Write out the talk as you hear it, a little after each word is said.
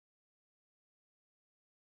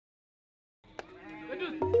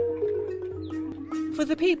For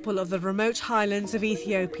the people of the remote highlands of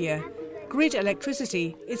Ethiopia, grid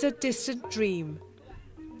electricity is a distant dream.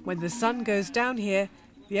 When the sun goes down here,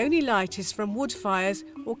 the only light is from wood fires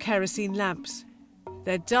or kerosene lamps.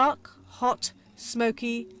 They're dark, hot,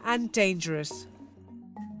 smoky and dangerous.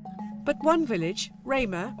 But one village,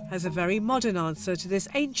 Rama, has a very modern answer to this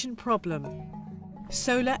ancient problem: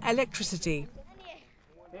 solar electricity.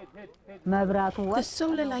 The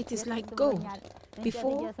solar light is like gold.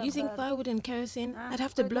 Before, using firewood and kerosene, I'd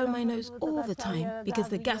have to blow my nose all the time because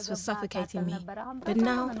the gas was suffocating me. But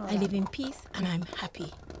now I live in peace and I'm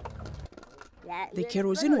happy. The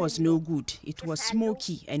kerosene was no good. It was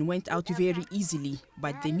smoky and went out very easily,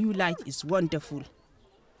 but the new light is wonderful.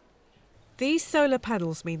 These solar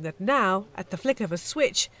panels mean that now, at the flick of a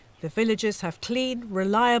switch, the villagers have clean,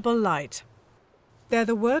 reliable light. They're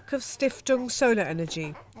the work of Stiftung Solar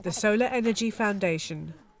Energy, the Solar Energy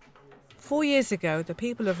Foundation. 4 years ago, the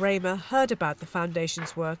people of Rama heard about the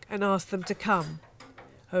foundation's work and asked them to come.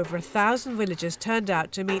 Over 1,000 villagers turned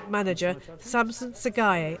out to meet manager Samson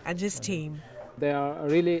Sagaye and his team. They are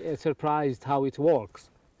really surprised how it works.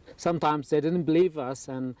 Sometimes they didn't believe us,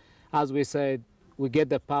 and as we said, we get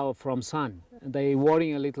the power from sun. They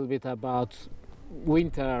worry a little bit about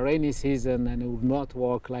winter, rainy season, and it will not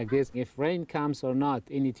work like this. If rain comes or not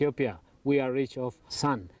in Ethiopia, we are rich of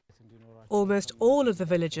sun. Almost all of the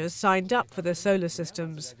villagers signed up for the solar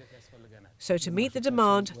systems. So to meet the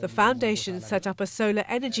demand, the foundation set up a solar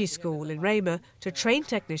energy school in Rama to train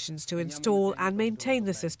technicians to install and maintain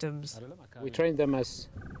the systems. We train them as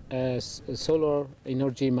a solar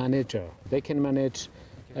energy manager. They can manage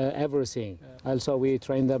everything. Also, we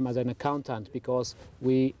train them as an accountant because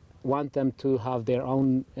we want them to have their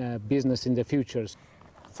own business in the future.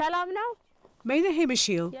 Meina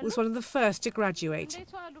Himashil was one of the first to graduate.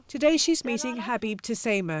 Today she's meeting Habib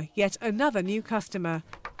Tisema, yet another new customer.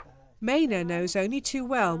 Meina knows only too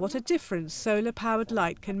well what a difference solar-powered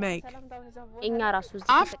light can make.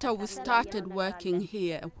 After we started working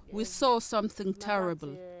here, we saw something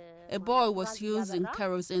terrible. A boy was using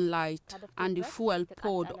kerosene light and the fuel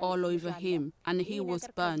poured all over him and he was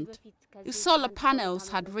burnt. If solar panels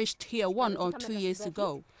had reached here 1 or 2 years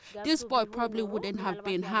ago, this boy probably wouldn't have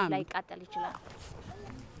been harmed.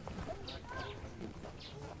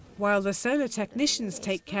 While the solar technicians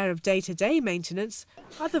take care of day-to-day maintenance,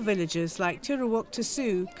 other villagers like Tiruwok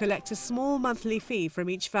Tasu collect a small monthly fee from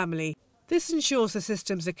each family. This ensures the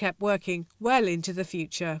systems are kept working well into the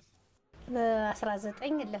future.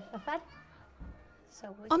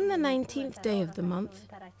 On the 19th day of the month,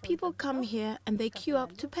 people come here and they queue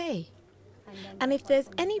up to pay. And if there's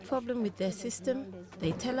any problem with their system,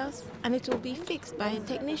 they tell us and it will be fixed by a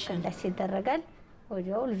technician.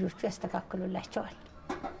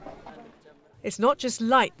 It's not just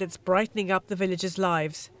light that's brightening up the villagers'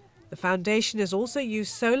 lives. The foundation has also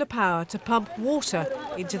used solar power to pump water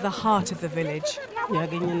into the heart of the village.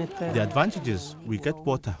 The advantage is we get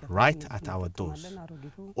water right at our doors.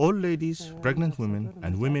 All ladies, pregnant women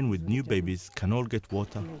and women with new babies can all get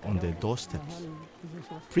water on their doorsteps.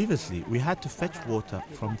 Previously, we had to fetch water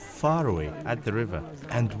from far away at the river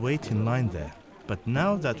and wait in line there. But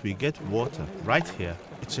now that we get water right here,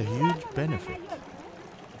 it's a huge benefit.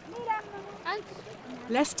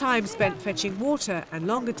 Less time spent fetching water and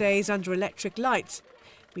longer days under electric lights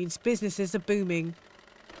means businesses are booming.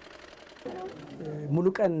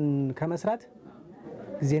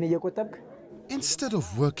 Instead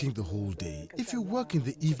of working the whole day, if you work in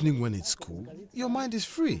the evening when it's cool, your mind is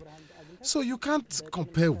free. So you can't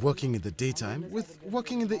compare working in the daytime with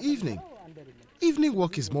working in the evening. Evening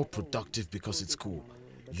work is more productive because it's cool.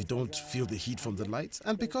 You don't feel the heat from the lights,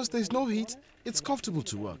 and because there's no heat, it's comfortable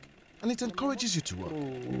to work. And it encourages you to work.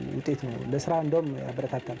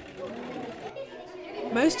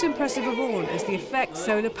 Most impressive of all is the effect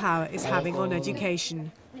solar power is having on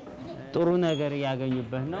education.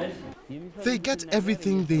 They get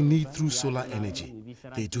everything they need through solar energy.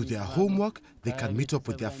 They do their homework, they can meet up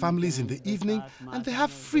with their families in the evening, and they have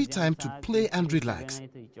free time to play and relax.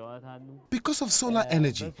 Because of solar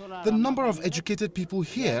energy, the number of educated people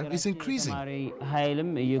here is increasing.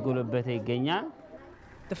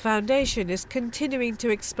 The foundation is continuing to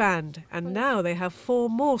expand, and now they have 4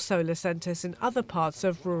 more solar centres in other parts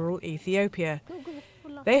of rural Ethiopia.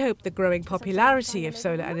 They hope the growing popularity of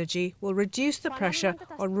solar energy will reduce the pressure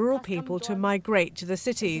on rural people to migrate to the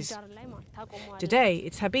cities. Today,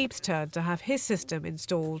 it's Habib's turn to have his system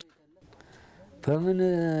installed.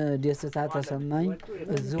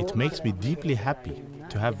 It makes me deeply happy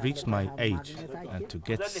to have reached my age and to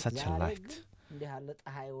get such a light.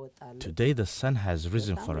 Today the sun has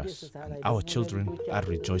risen for us and our children are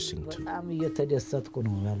rejoicing too.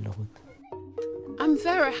 I'm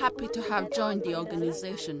very happy to have joined the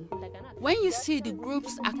organization. When you see the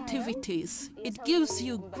group's activities, it gives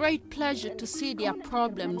you great pleasure to see their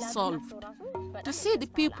problems solved. To see the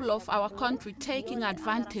people of our country taking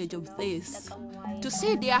advantage of this, to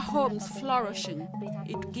see their homes flourishing,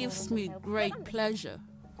 it gives me great pleasure.